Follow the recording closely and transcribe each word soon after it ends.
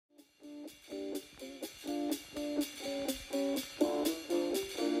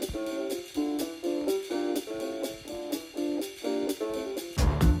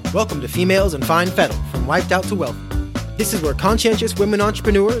Welcome to Females in Fine Fettle, from Wiped Out to Wealthy. This is where conscientious women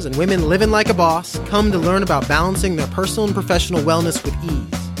entrepreneurs and women living like a boss come to learn about balancing their personal and professional wellness with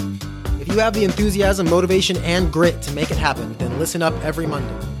ease. If you have the enthusiasm, motivation, and grit to make it happen, then listen up every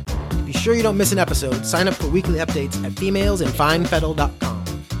Monday. To be sure you don't miss an episode, sign up for weekly updates at femalesinfinefettle.com.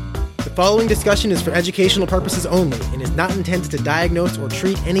 The following discussion is for educational purposes only and is not intended to diagnose or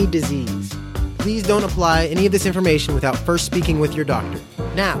treat any disease. Please don't apply any of this information without first speaking with your doctor.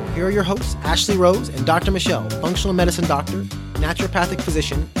 Now, here are your hosts, Ashley Rose and Dr. Michelle, functional medicine doctor, naturopathic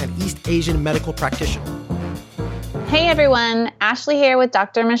physician, and East Asian medical practitioner. Hey everyone, Ashley here with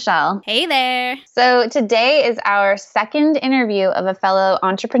Dr. Michelle. Hey there. So today is our second interview of a fellow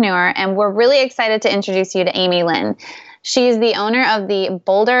entrepreneur, and we're really excited to introduce you to Amy Lynn. She's the owner of the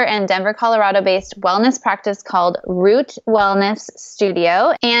Boulder and Denver, Colorado-based wellness practice called Root Wellness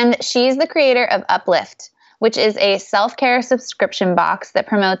Studio, and she's the creator of Uplift, which is a self-care subscription box that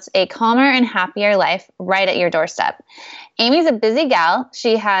promotes a calmer and happier life right at your doorstep. Amy's a busy gal.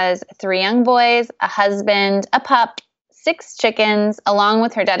 She has 3 young boys, a husband, a pup, 6 chickens, along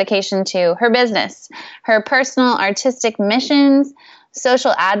with her dedication to her business, her personal artistic missions,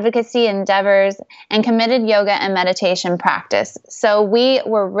 social advocacy endeavors, and committed yoga and meditation practice. So we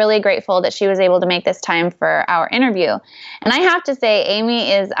were really grateful that she was able to make this time for our interview. And I have to say,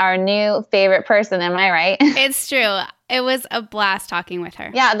 Amy is our new favorite person. Am I right? It's true. It was a blast talking with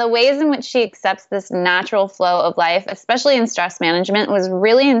her. Yeah, the ways in which she accepts this natural flow of life, especially in stress management, was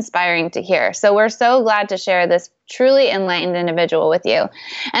really inspiring to hear. So we're so glad to share this truly enlightened individual with you.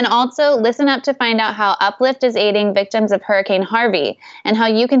 And also listen up to find out how Uplift is aiding victims of Hurricane Harvey and how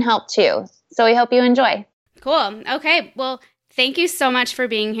you can help too. So we hope you enjoy. Cool. Okay. Well, thank you so much for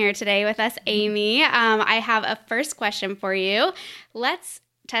being here today with us, Amy. I have a first question for you. Let's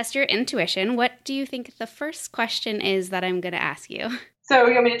test your intuition. What do you think the first question is that I'm going to ask you? So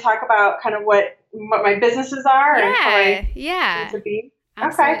you want me to talk about kind of what my businesses are? Yeah, and how I yeah. need to be?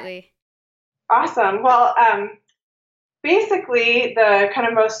 Absolutely. Okay. Awesome. Well, basically the kind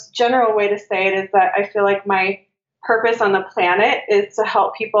of most general way to say it is that I feel like my purpose on the planet is to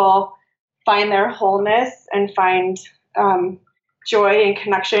help people find their wholeness and find joy and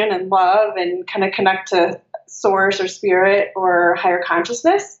connection and love and kind of connect to source or spirit or higher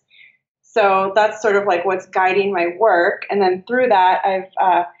consciousness. So that's sort of like what's guiding my work. And then through that, I've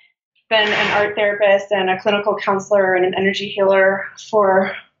been an art therapist and a clinical counselor and an energy healer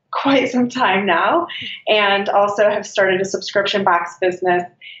for quite some time now, and also have started a subscription box business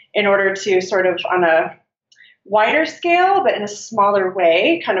in order to sort of on a wider scale, but in a smaller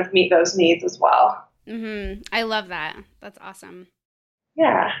way, kind of meet those needs as well. Mm-hmm. I love that. That's awesome.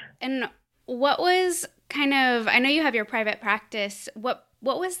 Yeah. And what was I know you have your private practice. What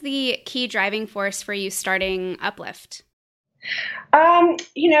was the key driving force for you starting Uplift? I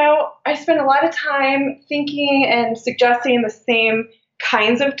spent a lot of time thinking and suggesting the same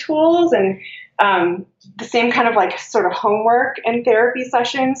kinds of tools and the same kind of like sort of homework and therapy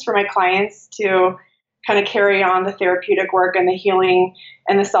sessions for my clients to kind of carry on the therapeutic work and the healing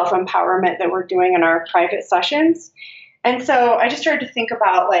and the self-empowerment that we're doing in our private sessions. And so I just started to think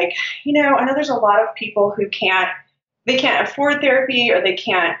about like, I know there's a lot of people who can't afford therapy, or you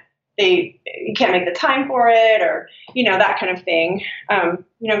can't make the time for it, or, that kind of thing,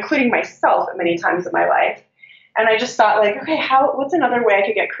 including myself at many times in my life. And I just thought like, okay, what's another way I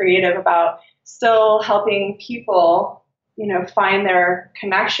could get creative about still helping people, find their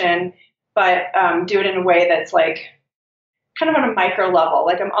connection, but do it in a way that's like kind of on a micro level.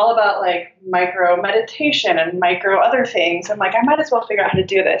 Like I'm all about like micro meditation and micro other things. I'm like, I might as well figure out how to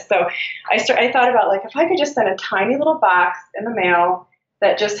do this. So I thought about like, if I could just send a tiny little box in the mail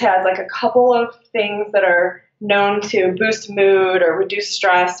that just has like a couple of things that are known to boost mood or reduce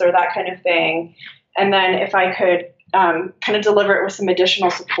stress or that kind of thing. And then if I could kind of deliver it with some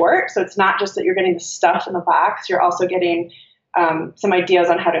additional support. So it's not just that you're getting the stuff in the box, you're also getting some ideas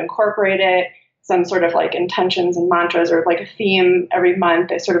on how to incorporate it, some sort of like intentions and mantras or like a theme every month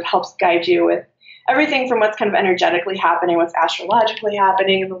that sort of helps guide you with everything from what's kind of energetically happening, what's astrologically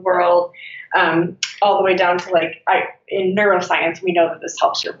happening in the world, all the way down to like in neuroscience, we know that this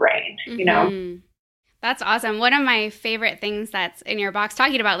helps your brain, Mm-hmm. That's awesome. One of my favorite things that's in your box,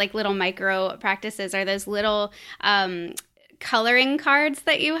 talking about like little micro practices, are those little coloring cards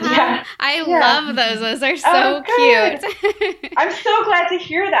that you have. Yeah. I love those. Those are so cute. I'm so glad to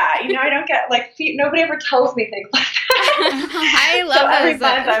hear that. I don't get like nobody ever tells me things like that. I love so those. Every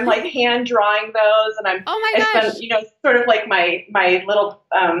month I'm like hand drawing those, and I spend, sort of like my little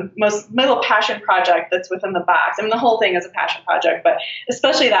my little passion project that's within the box. I mean, the whole thing is a passion project, but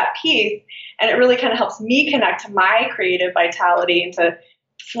especially that piece, and it really kind of helps me connect to my creative vitality and to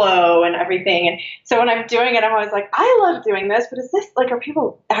flow and everything. And so when I'm doing it, I'm always like, I love doing this, but is this like, are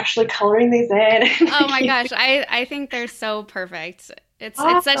people actually coloring these in? Oh my gosh. I think they're so perfect. It's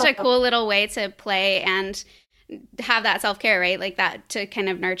such a cool little way to play and have that self-care, right? Like that, to kind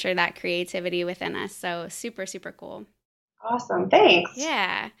of nurture that creativity within us. So super, super cool. Awesome. Thanks.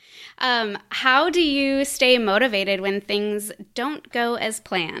 Yeah. How do you stay motivated when things don't go as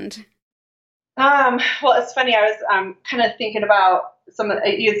planned? Well, it's funny. I was kind of thinking about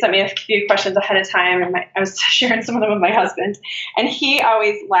you had sent me a few questions ahead of time, and I was sharing some of them with my husband, and he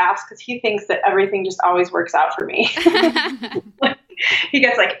always laughs because he thinks that everything just always works out for me. He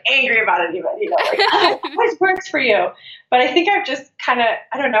gets like angry about it even, like, oh, it always works for you. But I think I've just kind of,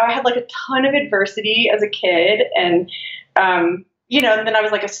 I don't know, I had like a ton of adversity as a kid, and and then I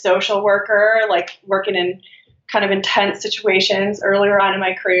was like a social worker, like working in kind of intense situations earlier on in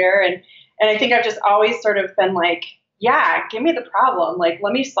my career, and I think I've just always sort of been like, yeah, give me the problem. Like,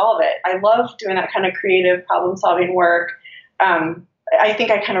 let me solve it. I love doing that kind of creative problem solving work. I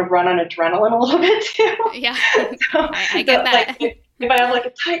think I kind of run on adrenaline a little bit too. Yeah, so, I get that. Like, if I have like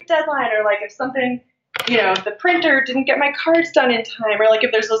a tight deadline, or like if something, the printer didn't get my cards done in time, or like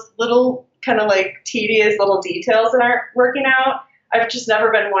if there's those little kind of like tedious little details that aren't working out, I've just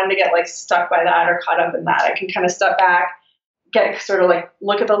never been one to get like stuck by that or caught up in that. I can kind of step back, get sort of like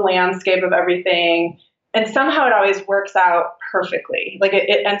look at the landscape of everything, and somehow it always works out perfectly. Like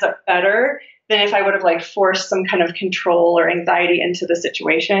it ends up better than if I would have like forced some kind of control or anxiety into the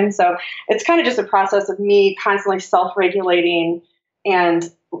situation. So it's kind of just a process of me constantly self-regulating and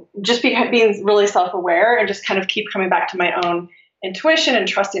just being really self-aware, and just kind of keep coming back to my own intuition and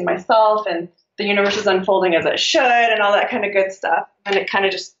trusting myself, and the universe is unfolding as it should, and all that kind of good stuff. And it kind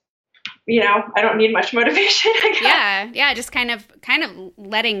of just, I don't need much motivation, I guess. Yeah, just kind of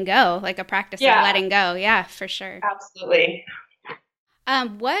letting go, like a practice of letting go. Yeah, for sure. Absolutely.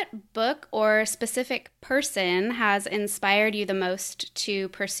 What book or specific person has inspired you the most to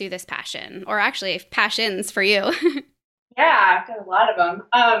pursue this passion, or actually passions for you? Yeah, I've got a lot of them.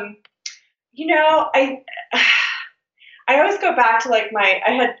 I always go back to like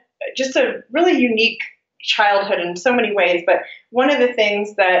I had just a really unique childhood in so many ways, but one of the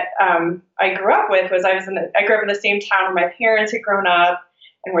things that I grew up with was I grew up in the same town where my parents had grown up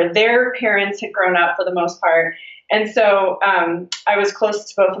and where their parents had grown up for the most part. And so I was close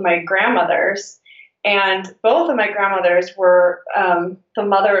to both of my grandmothers, and both of my grandmothers were the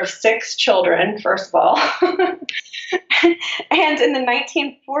mother of 6 children, first of all. And in the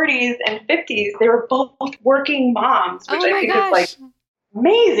 1940s and 50s, they were both working moms, which I think is like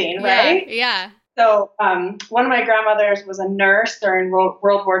amazing, right? Yeah. So one of my grandmothers was a nurse during World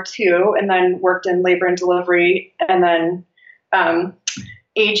War II, and then worked in labor and delivery, and then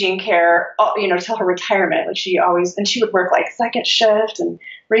aging care, till her retirement. Like she would work like second shift and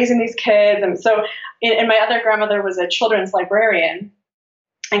raising these kids. And so, and my other grandmother was a children's librarian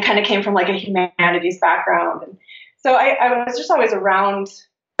and kind of came from like a humanities background. And so I was just always around,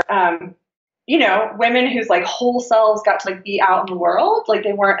 women whose like whole selves got to like be out in the world. Like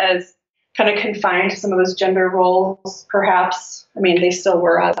they weren't as kind of confined to some of those gender roles, perhaps. I mean, they still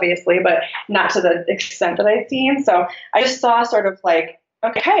were, obviously, but not to the extent that I'd seen. So I just saw sort of like,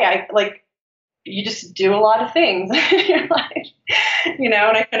 okay, you just do a lot of things in your life, and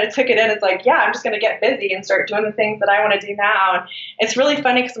I kind of took it in as like, yeah, I'm just going to get busy and start doing the things that I want to do now. And it's really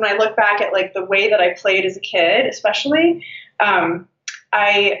funny because when I look back at like the way that I played as a kid, especially, when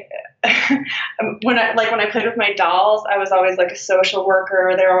I played with my dolls, I was always like a social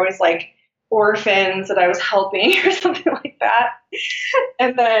worker. They were always like orphans that I was helping or something like that.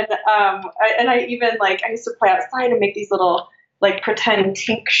 And then, I even I used to play outside and make these little like pretend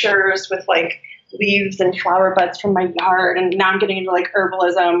tinctures with like leaves and flower buds from my yard. And now I'm getting into like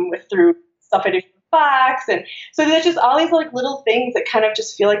herbalism through stuff I do from the box. And so there's just all these like little things that kind of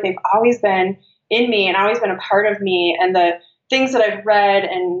just feel like they've always been in me and always been a part of me. And the things that I've read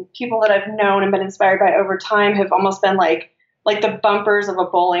and people that I've known and been inspired by over time have almost been like the bumpers of a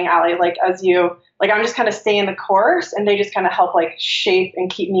bowling alley. Like I'm just kind of staying the course, and they just kind of help like shape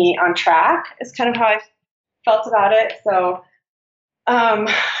and keep me on track is kind of how I felt about it. So, and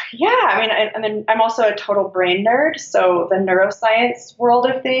then I'm also a total brain nerd. So the neuroscience world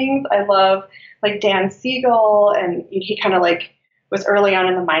of things, I love like Dan Siegel, and he kind of like was early on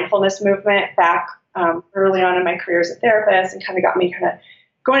in the mindfulness movement back early on in my career as a therapist, and kind of got me kind of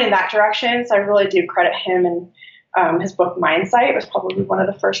going in that direction. So I really do credit him, and his book Mindsight was probably one of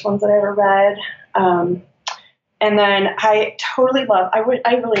the first ones that I ever read. And then I totally love, I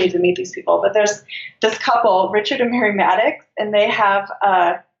really need to meet these people, but there's this couple, Richard and Mary Maddox, and they have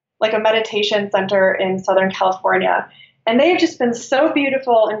like a meditation center in Southern California. And they have just been so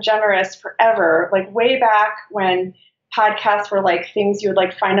beautiful and generous forever, like way back when podcasts were like things you would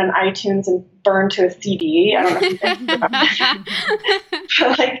like find on iTunes and burn to a CD. I don't know if you guys remember that.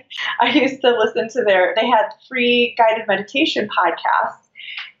 But like I used to listen to they had free guided meditation podcasts.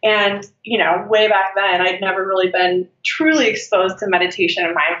 And, way back then, I'd never really been truly exposed to meditation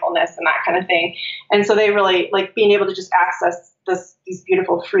and mindfulness and that kind of thing. And so they really, like, being able to just access these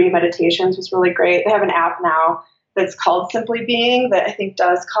beautiful free meditations was really great. They have an app now that's called Simply Being that I think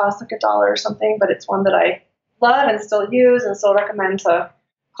does cost like $1 or something, but it's one that I love and still use and still recommend to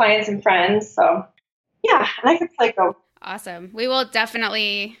clients and friends. So, yeah, and I could like go. Awesome. We will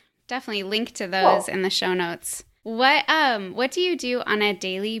definitely link to those in the show notes. What do you do on a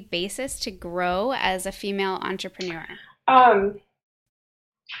daily basis to grow as a female entrepreneur? I'm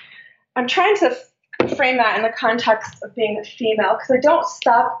trying to frame that in the context of being a female, because I don't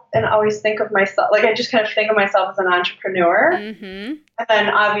stop and always think of myself, like I just kind of think of myself as an entrepreneur. Mm-hmm. And then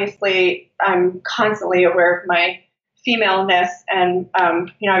obviously I'm constantly aware of my femaleness, and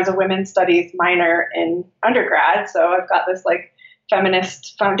I was a women's studies minor in undergrad, so I've got this like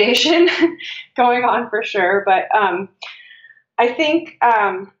feminist foundation going on for sure. But I think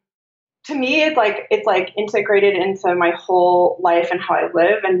to me, it's like integrated into my whole life and how I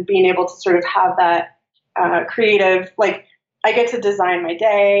live, and being able to sort of have that creative, like I get to design my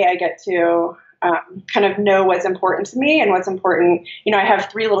day. I get to kind of know what's important to me and what's important. I have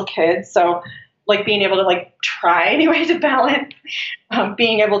 3 little kids, so like being able to like try anyway to balance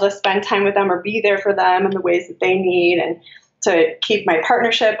being able to spend time with them or be there for them in the ways that they need, and to keep my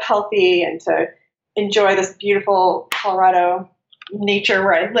partnership healthy, and to enjoy this beautiful Colorado nature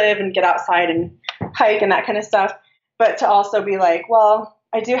where I live and get outside and hike and that kind of stuff. But to also be like, well,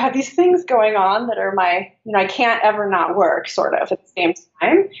 I do have these things going on that are my, I can't ever not work sort of at the same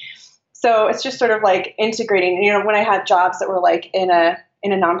time. So it's just sort of like integrating, when I had jobs that were like in a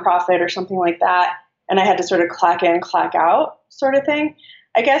nonprofit or something like that, and I had to sort of clock in, clock out sort of thing.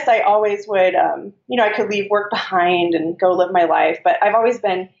 I guess I always would, I could leave work behind and go live my life, but I've always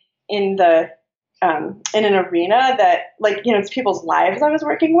been in in an arena that like, it's people's lives I was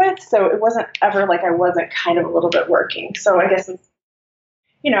working with. So it wasn't ever like I wasn't kind of a little bit working. So I guess,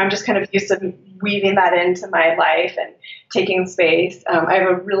 I'm just kind of used to weaving that into my life and taking space. I have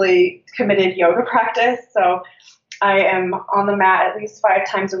a really committed yoga practice. So I am on the mat at least 5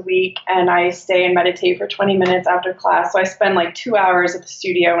 times a week, and I stay and meditate for 20 minutes after class. So I spend like 2 hours at the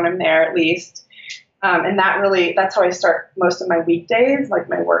studio when I'm there at least. And that's how I start most of my weekdays, like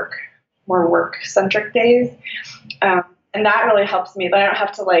my more work-centric days. And that really helps me. But I don't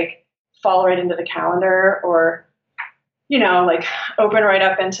have to like fall right into the calendar or, like open right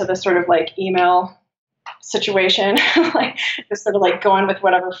up into the sort of like email situation, like just sort of like going with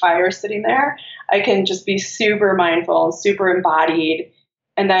whatever fire is sitting there. I can just be super mindful and super embodied,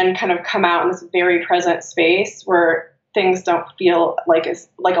 and then kind of come out in this very present space where things don't feel like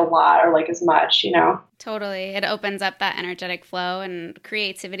a lot or like as much, Totally. It opens up that energetic flow and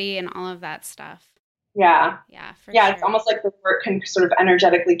creativity and all of that stuff. Yeah. Yeah, for yeah, sure. It's almost like the work can sort of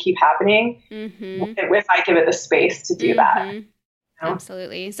energetically keep happening if I give it the space to do that.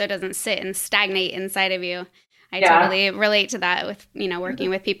 Absolutely. So it doesn't sit and stagnate inside of you. I totally relate to that with, working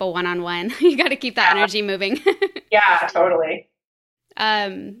with people one-on-one. You got to keep that energy moving. Yeah, totally.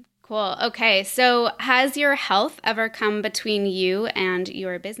 Cool. Okay. So has your health ever come between you and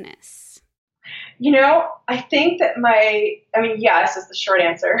your business? I think that yes is the short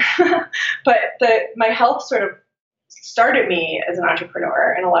answer, but my health sort of started me as an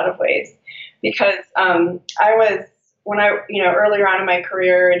entrepreneur in a lot of ways, because earlier on in my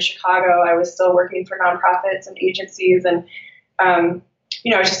career in Chicago, I was still working for nonprofits and agencies, and I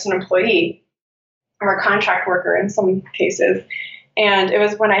was just an employee or a contract worker in some cases. And it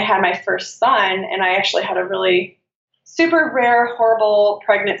was when I had my first son, and I actually had a really super rare, horrible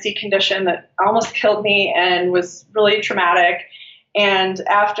pregnancy condition that almost killed me and was really traumatic. And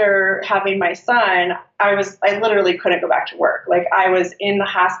after having my son, I literally couldn't go back to work. Like I was in the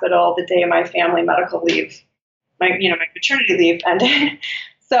hospital the day my family medical leave, my maternity leave ended.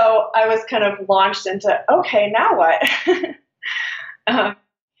 So I was kind of launched into, okay, now what?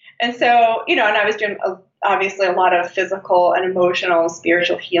 And so, and I was doing obviously a lot of physical and emotional and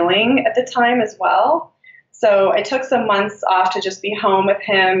spiritual healing at the time as well. So I took some months off to just be home with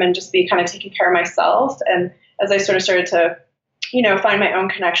him and just be kind of taking care of myself. And as I sort of started to, find my own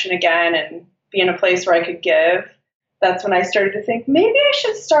connection again and be in a place where I could give, that's when I started to think, maybe I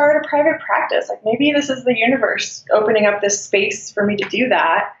should start a private practice. Like maybe this is the universe opening up this space for me to do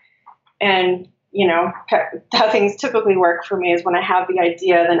that. And, how things typically work for me is when I have the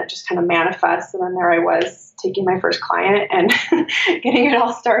idea, then it just kind of manifests. And then there I was taking my first client and getting it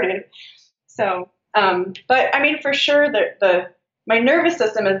all started. So, but I mean, for sure, my nervous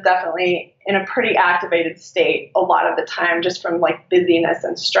system is definitely in a pretty activated state a lot of the time, just from like busyness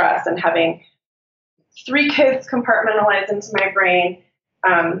and stress and having 3 kids compartmentalized into my brain.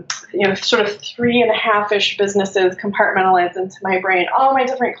 Sort of 3.5-ish businesses compartmentalized into my brain, all my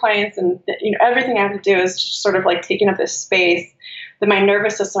different clients, and everything I have to do is just sort of like taking up this space that my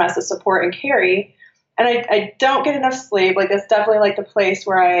nervous system has to support and carry. And I don't get enough sleep. Like, it's definitely like the place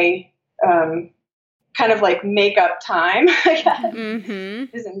where I kind of like make up time, I guess,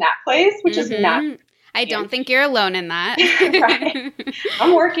 is in that place, which is not. I don't think you're alone in that. Right.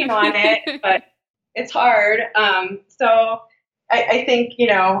 I'm working on it, but it's hard. So I think,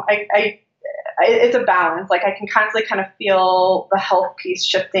 it's a balance. Like, I can constantly kind of feel the health piece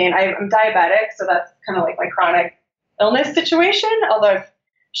shifting. I'm diabetic, so that's kind of like my chronic illness situation, although I've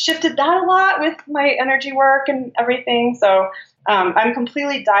shifted that a lot with my energy work and everything. So I'm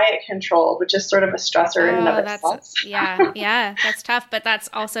completely diet controlled, which is sort of a stressor in and of itself. Yeah, that's tough, but that's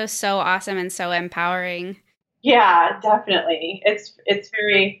also so awesome and so empowering. Yeah, definitely. It's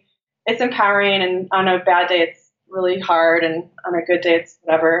empowering, and on a bad day, it's really hard, and on a good day, it's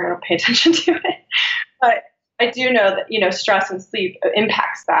whatever. I don't pay attention to it. But I do know that, stress and sleep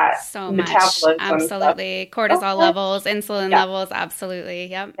impacts that so metabolism. Much. Absolutely. Cortisol levels, insulin levels. Absolutely.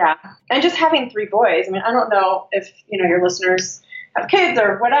 Yep. Yeah. And just having 3 boys. I mean, I don't know if, your listeners have kids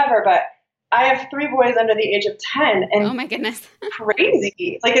or whatever, but I have 3 boys under the age of 10. And oh my goodness.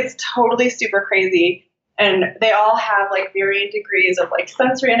 Crazy. Like, it's totally super crazy. And they all have like varying degrees of like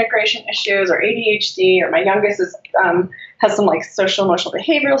sensory integration issues or ADHD, or my youngest has some like social emotional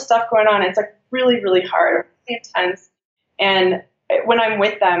behavioral stuff going on. It's like really, really hard, really intense. And when I'm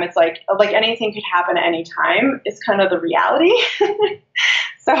with them, it's like anything could happen at any time. It's kind of the reality.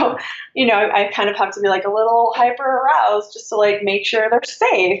 So, I kind of have to be like a little hyper aroused just to like make sure they're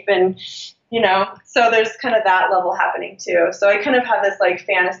safe. And, so there's kind of that level happening too. So I kind of have this like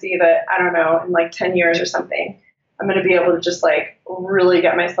fantasy that, I don't know, in like 10 years or something, I'm going to be able to just like really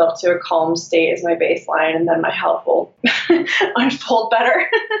get myself to a calm state as my baseline, and then my health will unfold better.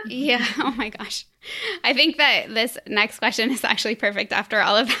 Yeah. Oh my gosh. I think that this next question is actually perfect after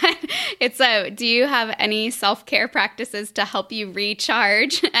all of that. It's do you have any self-care practices to help you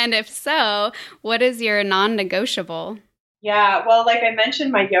recharge? And if so, what is your non-negotiable? Yeah, well, like I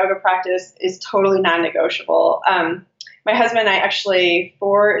mentioned, my yoga practice is totally non-negotiable. My husband and I actually,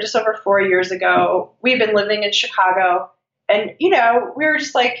 just over 4 years ago, we've been living in Chicago, and, we were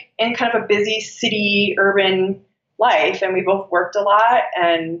just like in kind of a busy city, urban life, and we both worked a lot,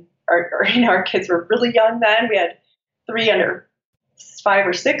 and our kids were really young then. We had 3 under 5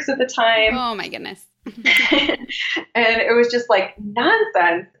 or 6 at the time. Oh my goodness. And it was just like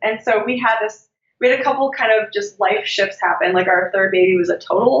nonsense. And so we had a couple kind of just life shifts happen. Like, our 3rd baby was a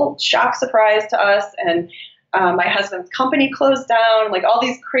total shock surprise to us. And my husband's company closed down. Like, all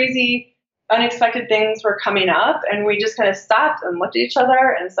these crazy, unexpected things were coming up. And we just kind of stopped and looked at each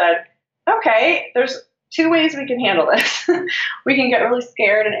other and said, okay, there's 2 ways we can handle this. We can get really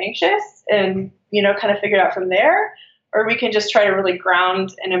scared and anxious and, kind of figure it out from there. Or we can just try to really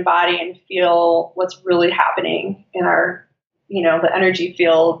ground and embody and feel what's really happening in our the energy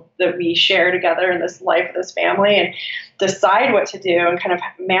field that we share together in this life of this family, and decide what to do and kind of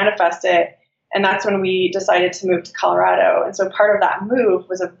manifest it. And that's when we decided to move to Colorado. And so part of that move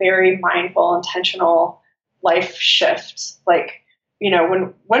was a very mindful, intentional life shift. Like,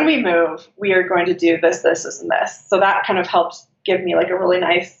 when we move, we are going to do this, this, and this. So that kind of helps give me like a really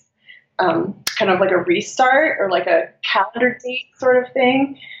nice kind of like a restart, or like a calendar date sort of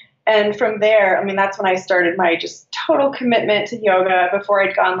thing. And from there, I mean, that's when I started my just total commitment to yoga. Before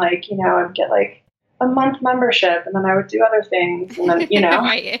I'd gone like, I'd get like a month membership, and then I would do other things, and then,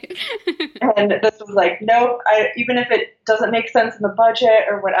 Right. And this was like, nope, even if it doesn't make sense in the budget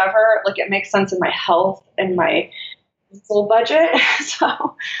or whatever, like, it makes sense in my health and my full budget.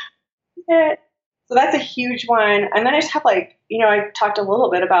 So that's a huge one. And then I just have like, I talked a little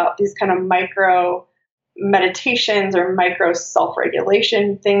bit about these kind of micro meditations or micro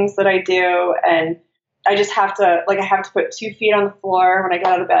self-regulation things that I do. And I just have to, I have to put 2 feet on the floor when I get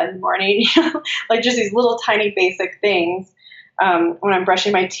out of bed in the morning, like just these little tiny basic things. When I'm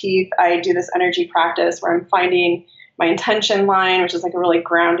brushing my teeth, I do this energy practice where I'm finding my intention line, which is like a really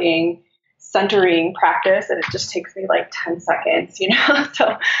grounding, centering practice. And it just takes me like 10 seconds,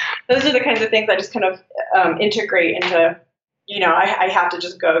 So those are the kinds of things I just kind of integrate into, I have to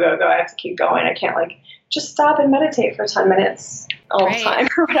just go. I have to keep going. I can't just stop and meditate for 10 minutes all the time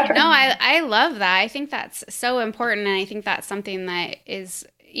or whatever. No, I love that. I think that's so important. And I think that's something that is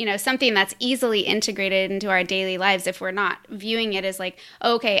something that's easily integrated into our daily lives if we're not viewing it as like,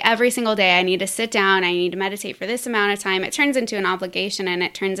 okay, every single day I need to sit down, I need to meditate for this amount of time. It turns into an obligation, and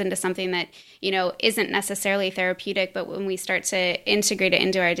it turns into something that, isn't necessarily therapeutic. But when we start to integrate it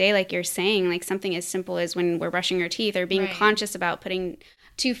into our day, like you're saying, like something as simple as when we're brushing our teeth or being conscious about putting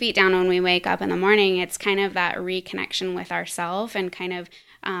 2 feet down when we wake up in the morning, it's kind of that reconnection with ourselves and kind of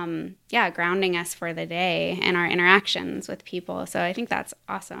grounding us for the day and our interactions with people. So I think that's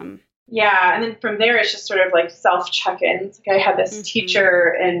awesome. Yeah. And then from there, it's just sort of like self-check-ins. Like I had this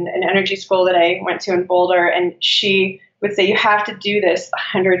teacher in an energy school that I went to in Boulder, and she would say, you have to do this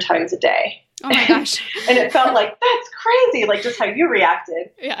 100 times a day. Oh my gosh. And it felt like, that's crazy. Like just how you reacted.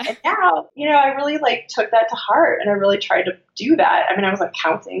 Yeah. And now, I really like took that to heart, and I really tried to do that. I mean, I wasn't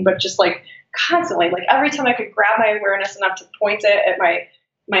counting, but just like constantly, like every time I could grab my awareness enough to point it at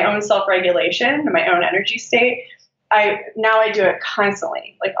my own self-regulation and my own energy state, I do it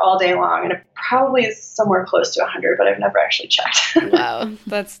constantly, like all day long. And it probably is somewhere close to 100, but I've never actually checked. Wow.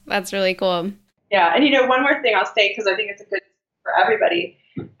 That's really cool. Yeah. And one more thing I'll say, because I think it's a good for everybody.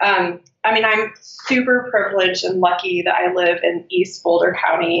 I'm super privileged and lucky that I live in East Boulder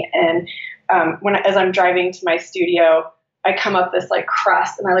County. And as I'm driving to my studio, I come up this like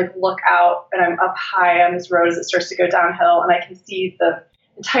crest, and I like look out, and I'm up high on this road as it starts to go downhill, and I can see the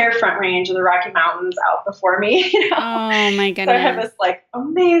entire Front Range of the Rocky Mountains out before me. Oh my goodness. So I have this like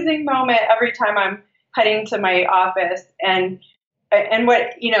amazing moment every time I'm heading to my office. And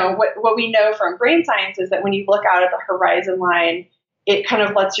what we know from brain science is that when you look out at the horizon line, it kind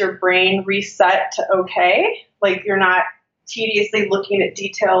of lets your brain reset to okay. Like you're not tediously looking at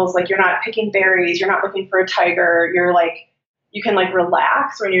details. Like you're not picking berries. You're not looking for a tiger. You're like, you can like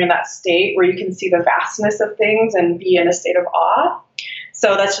relax when you're in that state where you can see the vastness of things and be in a state of awe.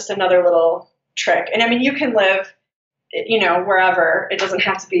 So that's just another little trick. And I mean, you can live, wherever. It doesn't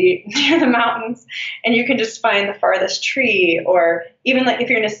have to be near the mountains, and you can just find the farthest tree, or even like if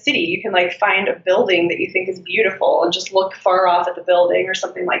you're in a city, you can like find a building that you think is beautiful and just look far off at the building or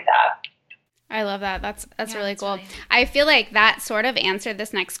something like that. I love that. That's really cool. I feel like that sort of answered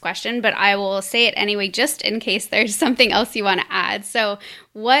this next question, but I will say it anyway, just in case there's something else you want to add. So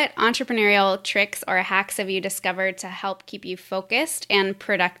what entrepreneurial tricks or hacks have you discovered to help keep you focused and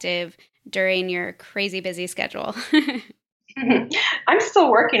productive during your crazy busy schedule? I'm still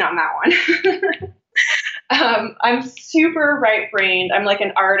working on that one. I'm super right-brained. I'm like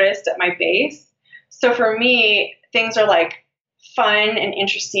an artist at my base. So for me, things are like fun and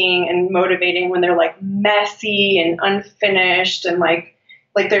interesting and motivating when they're like messy and unfinished and like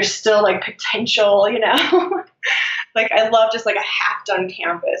there's still like potential, Like I love just like a half-done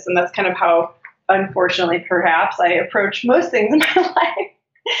campus, and that's kind of how, unfortunately, perhaps I approach most things in my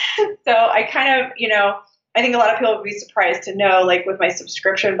life. So I kind of, I think a lot of people would be surprised to know, like with my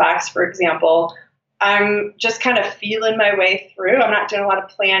subscription box, for example, I'm just kind of feeling my way through. I'm not doing a lot of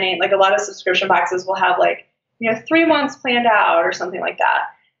planning. Like a lot of subscription boxes will have like, 3 months planned out or something like that.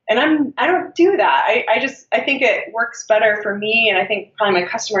 And I don't do that. I think it works better for me. And I think probably my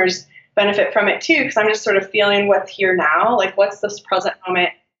customers benefit from it too, because I'm just sort of feeling what's here now. Like what's this present moment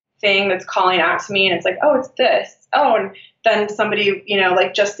thing that's calling out to me? And it's like, oh, it's this. Oh, and then somebody,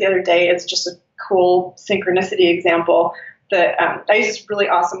 like just the other day, it's just a cool synchronicity example that I use this really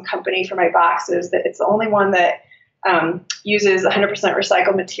awesome company for my boxes, that it's the only one that uses 100%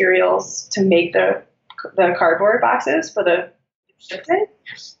 recycled materials to make the cardboard boxes for the shipping.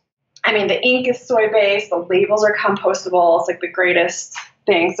 I mean, the ink is soy-based, the labels are compostable. It's like the greatest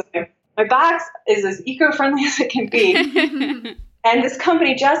thing. So my box is as eco-friendly as it can be. And this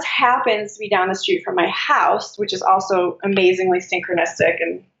company just happens to be down the street from my house, which is also amazingly synchronistic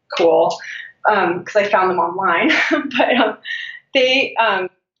and cool, because I found them online. But the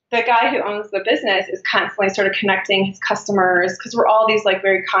guy who owns the business is constantly sort of connecting his customers, because we're all these like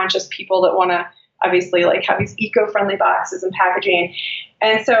very conscious people that want to obviously like have these eco-friendly boxes and packaging.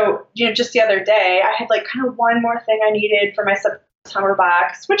 And so, just the other day, I had like kind of one more thing I needed for my September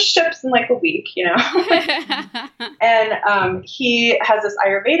box, which ships in like a week, And he has this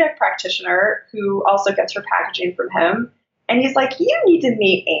Ayurvedic practitioner who also gets her packaging from him. And he's like, you need to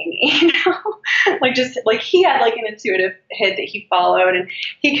meet Amy, like just like he had like an intuitive hit that he followed, and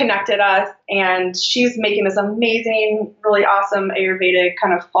he connected us, and she's making this amazing, really awesome Ayurvedic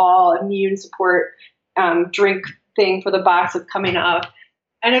kind of fall immune support drink thing for the box that's coming up.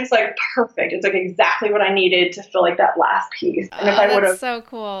 And it's like perfect. It's like exactly what I needed to feel like that last piece. And if I would have, so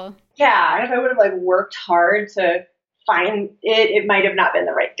cool. Yeah. And if I would have like worked hard to find it, it might have not been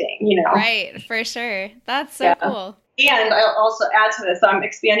the right thing, Right. For sure. That's so cool. And I'll also add to this, I'm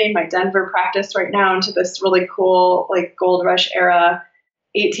expanding my Denver practice right now into this really cool, like gold rush era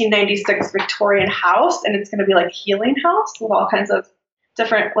 1896 Victorian house, and it's going to be like a healing house with all kinds of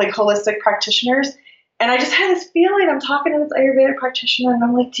different like holistic practitioners. And I just had this feeling, I'm talking to this Ayurvedic practitioner, and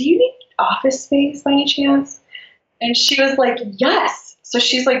I'm like, do you need office space by any chance? And she was like, yes. So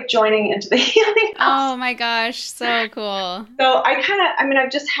she's like joining into the healing house. Oh my gosh, so cool. So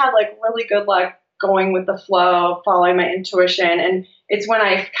I've just had like really good luck going with the flow, following my intuition. And it's when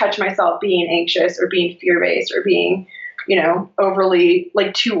I catch myself being anxious or being fear-based or being, overly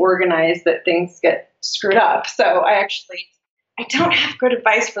like too organized that things get screwed up. So I don't have good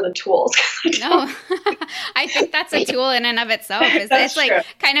advice for the tools. No, I think that's a tool in and of itself. It's like true.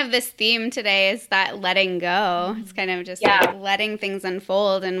 Kind of this theme today is that letting go. It's kind of just like letting things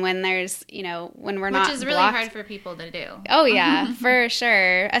unfold. And when there's, when we're not Which is really blocked. hard for people to do. Oh, yeah, for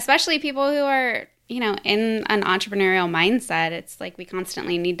sure. Especially people who are, in an entrepreneurial mindset. It's like we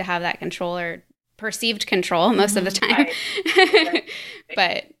constantly need to have that control or perceived control most of the time. Right.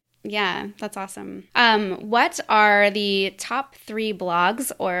 But yeah, that's awesome. What are the top 3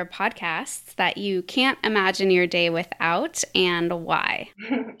 blogs or podcasts that you can't imagine your day without, and why?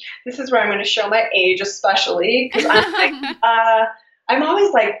 This is where I'm going to show my age, especially because I'm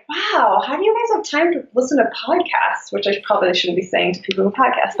always like, wow, how do you guys have time to listen to podcasts? Which I probably shouldn't be saying to people who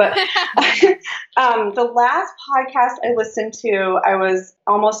podcast. But the last podcast I listened to, I was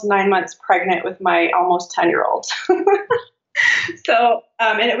almost 9 months pregnant with my almost 10-year-old. So,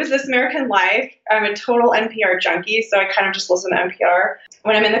 and it was This American Life. I'm a total NPR junkie, so I kind of just listen to NPR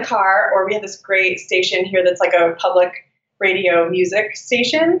when I'm in the car, or we have this great station here that's like a public radio music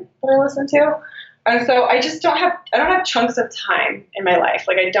station that I listen to. And so I don't have chunks of time in my life.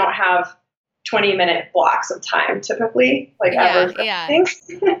 Like I don't have 20-minute blocks of time typically, ever. Yeah.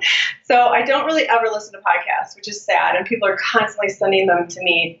 So I don't really ever listen to podcasts, which is sad. And people are constantly sending them to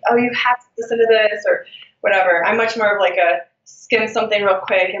me. Oh, you have to listen to this or whatever. I'm much more of like a skim something real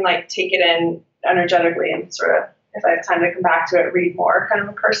quick and like take it in energetically and sort of, if I have time to come back to it, read more kind of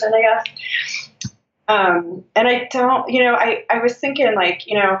a person, I guess. And I don't, I was thinking like,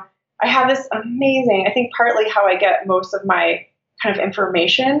 I have this amazing, I think partly how I get most of my kind of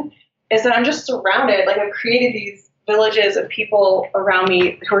information is that I'm just surrounded, like I've created these villages of people around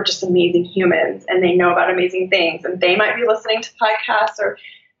me who are just amazing humans and they know about amazing things and they might be listening to podcasts or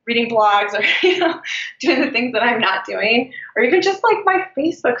reading blogs or, doing the things that I'm not doing, or even just like my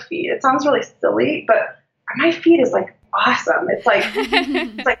Facebook feed. It sounds really silly, but my feed is like awesome. It's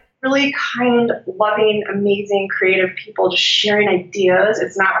like really kind, loving, amazing, creative people just sharing ideas.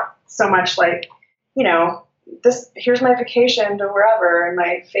 It's not so much like, here's my vacation to wherever and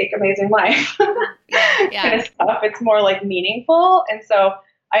my fake amazing life kind of stuff. It's more like meaningful. And so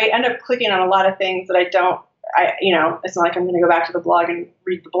I end up clicking on a lot of things that it's not like I'm going to go back to the blog and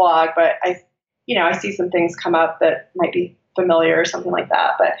read the blog, but I see some things come up that might be familiar or something like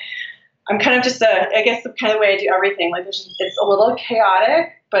that. But I'm kind of just I guess the kind of way I do everything. Like it's a little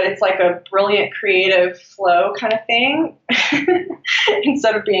chaotic, but it's like a brilliant creative flow kind of thing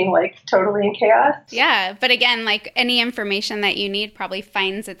instead of being like totally in chaos. Yeah. But again, like any information that you need probably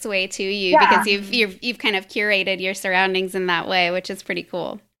finds its way to you because you've kind of curated your surroundings in that way, which is pretty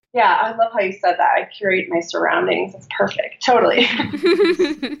cool. Yeah, I love how you said that. I curate my surroundings. It's perfect. Totally.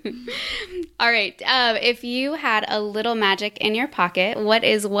 All right. If you had a little magic in your pocket, what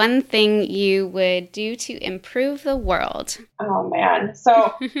is one thing you would do to improve the world? Oh, man.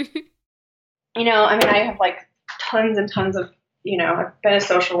 So, I have like tons and tons of, I've been a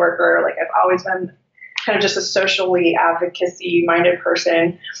social worker. Like I've always been kind of just a socially advocacy-minded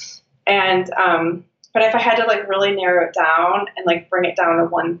person. And, but if I had to like really narrow it down and like bring it down to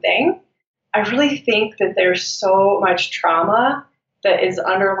one thing, I really think that there's so much trauma that is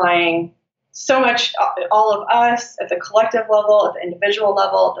underlying so much, all of us at the collective level, at the individual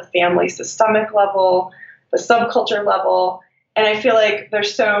level, at the family systemic level, the subculture level. And I feel like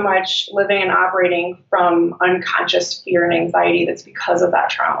there's so much living and operating from unconscious fear and anxiety that's because of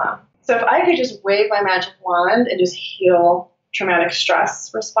that trauma. So if I could just wave my magic wand and just heal traumatic stress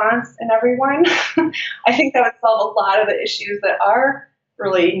response in everyone, I think that would solve a lot of the issues that are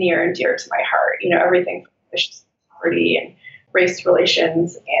really near and dear to my heart. Everything from issues of poverty and race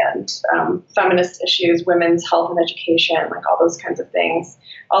relations and feminist issues, women's health and education, like all those kinds of things,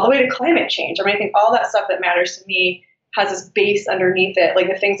 all the way to climate change. I think all that stuff that matters to me has this base underneath it, like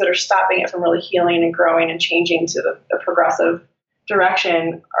the things that are stopping it from really healing and growing and changing to the progressive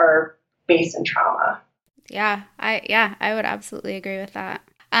direction are based in trauma. Yeah, I would absolutely agree with that.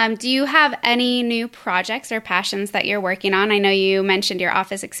 Do you have any new projects or passions that you're working on? I know you mentioned your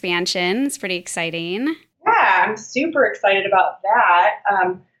office expansion. It's pretty exciting. Yeah, I'm super excited about that.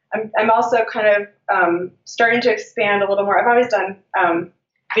 I'm also kind of starting to expand a little more. I've always done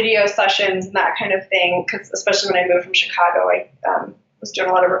video sessions and that kind of thing. Because especially when I moved from Chicago, I was doing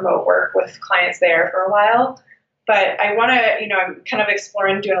a lot of remote work with clients there for a while. But I want to, I'm kind of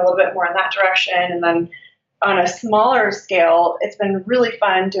exploring doing a little bit more in that direction. And then on a smaller scale, it's been really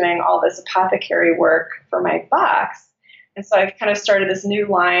fun doing all this apothecary work for my box. And so I've kind of started this new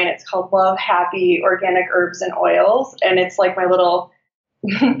line. It's called Love Happy Organic Herbs and Oils. And it's like my little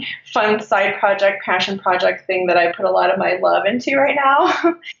fun side project, passion project thing that I put a lot of my love into right now.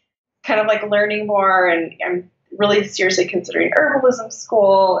 Kind of like learning more. And I'm really seriously considering herbalism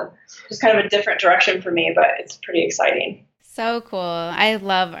school. And just kind of a different direction for me, but it's pretty exciting. So cool. I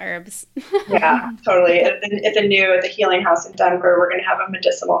love herbs. Yeah, totally. At the Healing House in Denver, we're going to have a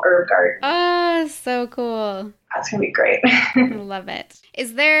medicinal herb garden. Oh, so cool. That's going to be great. I love it.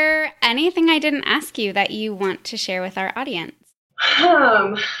 Is there anything I didn't ask you that you want to share with our audience?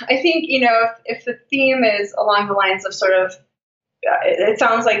 I think, if the theme is along the lines of sort of, it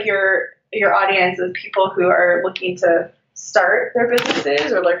sounds like your audience is people who are looking to start their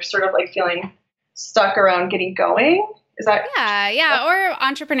businesses or they're sort of like feeling stuck around getting going. Is that? Yeah. Or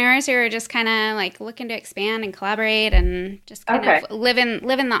entrepreneurs who are just kind of like looking to expand and collaborate and just kind of living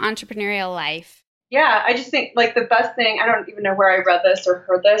the entrepreneurial life. Yeah, I just think like the best thing, I don't even know where I read this or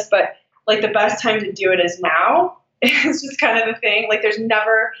heard this, but like the best time to do it is now. It's just kind of the thing. Like there's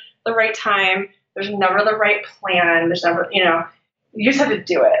never the right time. There's never the right plan. There's never, you just have to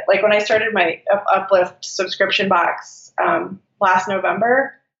do it. Like when I started my Uplift subscription box last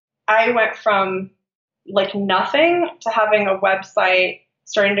November, I went from like nothing to having a website,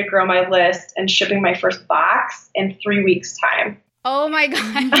 starting to grow my list and shipping my first box in 3 weeks time. Oh my God.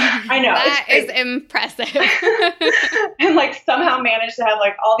 I know. That is impressive. And like somehow managed to have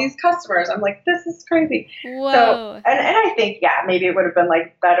like all these customers. I'm like, this is crazy. Whoa. So, and I think, maybe it would have been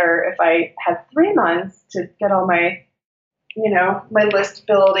like better if I had 3 months to get all my, my list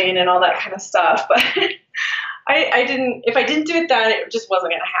building and all that kind of stuff. But if I didn't do it then, it just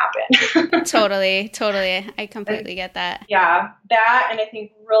wasn't going to happen. Totally. I completely get that. Yeah, that, and I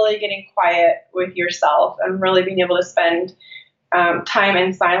think really getting quiet with yourself and really being able to spend time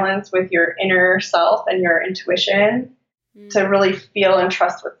in silence with your inner self and your intuition to really feel and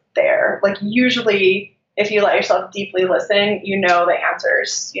trust what's there. Like usually, if you let yourself deeply listen, the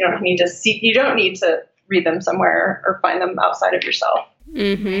answers. You don't need to read them somewhere or find them outside of yourself.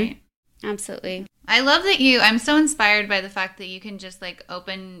 Mm-hmm. Absolutely. I love that I'm so inspired by the fact that you can just like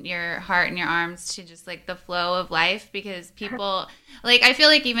open your heart and your arms to just like the flow of life, because people like, I feel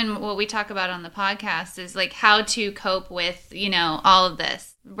like even what we talk about on the podcast is like how to cope with, all of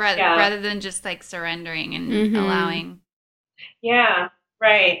this rather than just like surrendering and allowing. Yeah.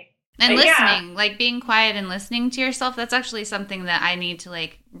 Right. And listening, like being quiet and listening to yourself. That's actually something that I need to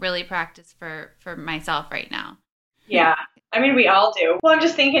like really practice for myself right now. Yeah. I mean, we all do. Well, I'm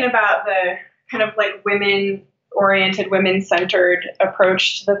just thinking about the kind of like women-oriented, women-centered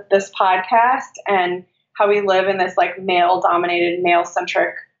approach to this podcast and how we live in this like male-dominated,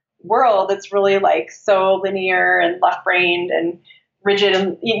 male-centric world that's really like so linear and left-brained and rigid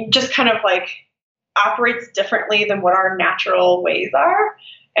and just kind of like operates differently than what our natural ways are.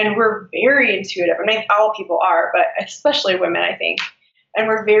 And we're very intuitive. I mean, all people are, but especially women, I think. And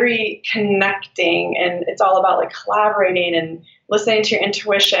we're very connecting, and it's all about like collaborating and listening to your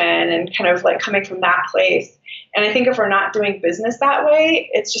intuition and kind of like coming from that place. And I think if we're not doing business that way,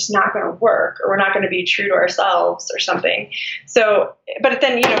 it's just not going to work, or we're not going to be true to ourselves or something. So, but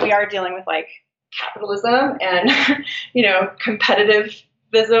then, we are dealing with like capitalism and,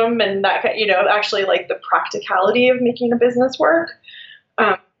 competitivism and that, actually like the practicality of making a business work.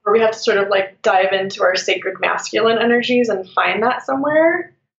 Where we have to sort of like dive into our sacred masculine energies and find that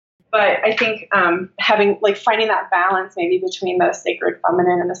somewhere. But I think finding that balance maybe between the sacred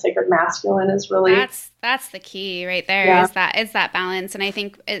feminine and the sacred masculine is really that's the key right there. Is that balance. And I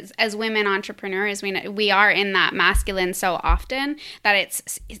think as women entrepreneurs, we are in that masculine so often that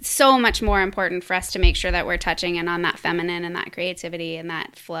it's so much more important for us to make sure that we're touching in on that feminine and that creativity and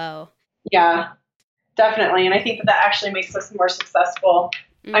that flow. Yeah, definitely. And I think that actually makes us more successful.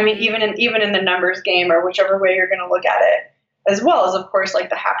 Mm-hmm. I mean, even in the numbers game or whichever way you're going to look at it, as well as, of course, like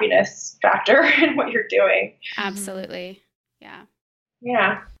the happiness factor in what you're doing. Absolutely. Yeah.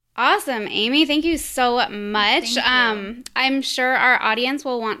 Yeah. Awesome, Amy. Thank you so much. Thank you. I'm sure our audience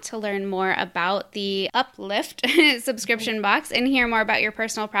will want to learn more about the Uplift subscription box and hear more about your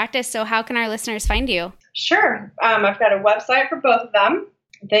personal practice. So how can our listeners find you? Sure. I've got a website for both of them.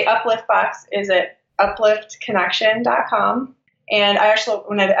 The Uplift box is at upliftconnection.com. And I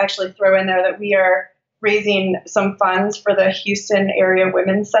want to actually throw in there that we are raising some funds for the Houston Area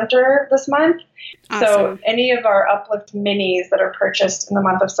Women's Center this month. Awesome. So any of our Uplift minis that are purchased in the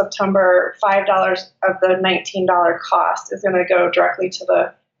month of September, $5 of the $19 cost is going to go directly to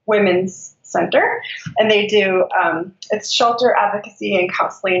the Women's Center. And they do, it's shelter advocacy and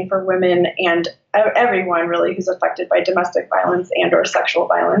counseling for women and everyone really who's affected by domestic violence and or sexual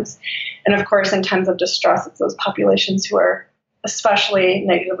violence. And of course, in times of distress, it's those populations who are especially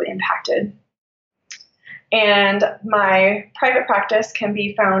negatively impacted. And my private practice can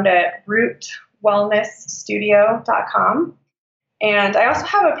be found at rootwellnessstudio.com. And I also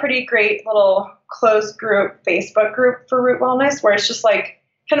have a pretty great little closed group Facebook group for Root Wellness, where it's just like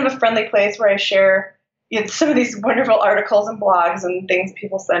kind of a friendly place where I share some of these wonderful articles and blogs and things that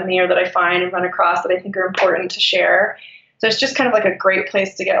people send me or that I find and run across that I think are important to share. So it's just kind of like a great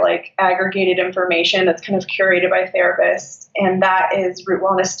place to get like aggregated information that's kind of curated by therapists. And that is Root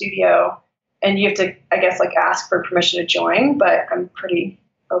Wellness Studio. And you have to, I guess, like ask for permission to join, but I'm pretty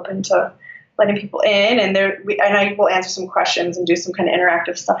open to letting people in. And I will answer some questions and do some kind of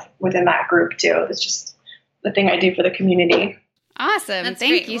interactive stuff within that group too. It's just the thing I do for the community. Awesome. That's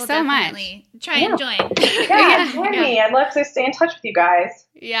Thank great. you We'll so much. Try and join. Join me. I'd love to stay in touch with you guys.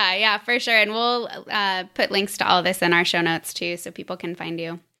 Yeah, for sure. And we'll put links to all this in our show notes too, so people can find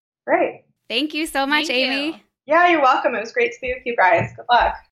you. Great. Thank you so much, Thank Amy. you. Yeah, you're welcome. It was great to be with you guys. Good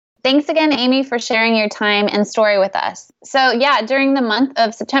luck. Thanks again, Amy, for sharing your time and story with us. So yeah, during the month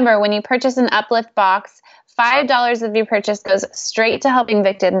of September, when you purchase an Uplift box, $5 of your purchase goes straight to helping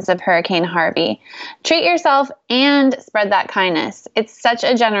victims of Hurricane Harvey. Treat yourself and spread that kindness. It's such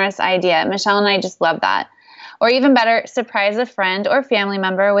a generous idea. Michelle and I just love that. Or even better, surprise a friend or family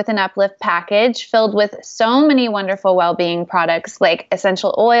member with an Uplift package filled with so many wonderful well-being products like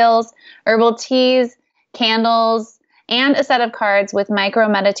essential oils, herbal teas, candles, and a set of cards with micro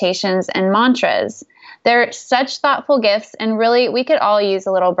meditations and mantras. They're such thoughtful gifts, and really, we could all use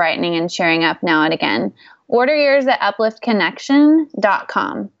a little brightening and cheering up now and again. Order yours at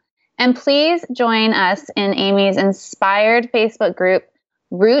upliftconnection.com. And please join us in Amy's inspired Facebook group,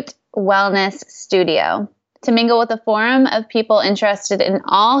 Root Wellness Studio, to mingle with a forum of people interested in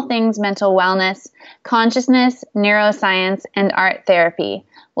all things mental wellness, consciousness, neuroscience, and art therapy.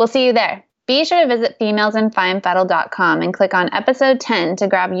 We'll see you there. Be sure to visit femalesandfinefettle.com and click on episode 10 to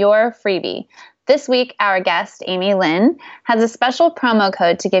grab your freebie. This week, our guest, Amy Lynn, has a special promo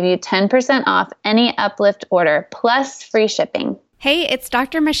code to give you 10% off any Uplift order, plus free shipping. Hey, it's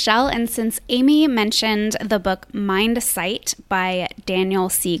Dr. Michelle, and since Amy mentioned the book Mind Sight by Daniel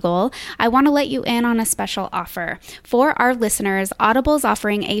Siegel, I want to let you in on a special offer. For our listeners, Audible's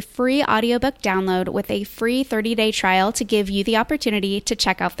offering a free audiobook download with a free 30-day trial to give you the opportunity to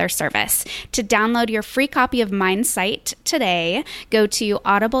check out their service. To download your free copy of Mind Sight today, go to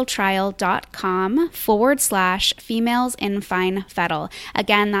audibletrial.com/females in fine fettle.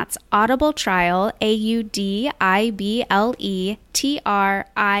 Again, that's Audible Trial,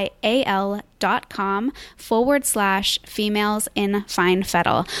 AUDIBLETRIAL.com/females in fine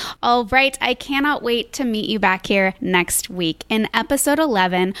fettle. All right, I cannot wait to meet you back here next week. In episode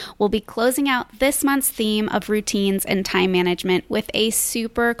 11, we'll be closing out this month's theme of routines and time management with a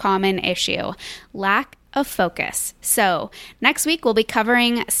super common issue: lack of focus. So next week, we'll be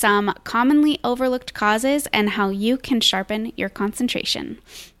covering some commonly overlooked causes and how you can sharpen your concentration.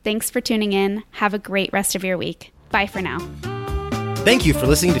 Thanks for tuning in. Have a great rest of your week. Bye for now. Thank you for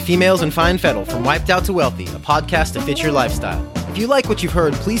listening to Females in Fine Fettle from Wiped Out to Wealthy, a podcast to fit your lifestyle. If you like what you've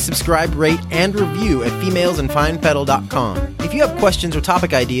heard, please subscribe, rate, and review at femalesandfinefettle.com. If you have questions or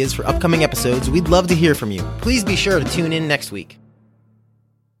topic ideas for upcoming episodes, we'd love to hear from you. Please be sure to tune in next week.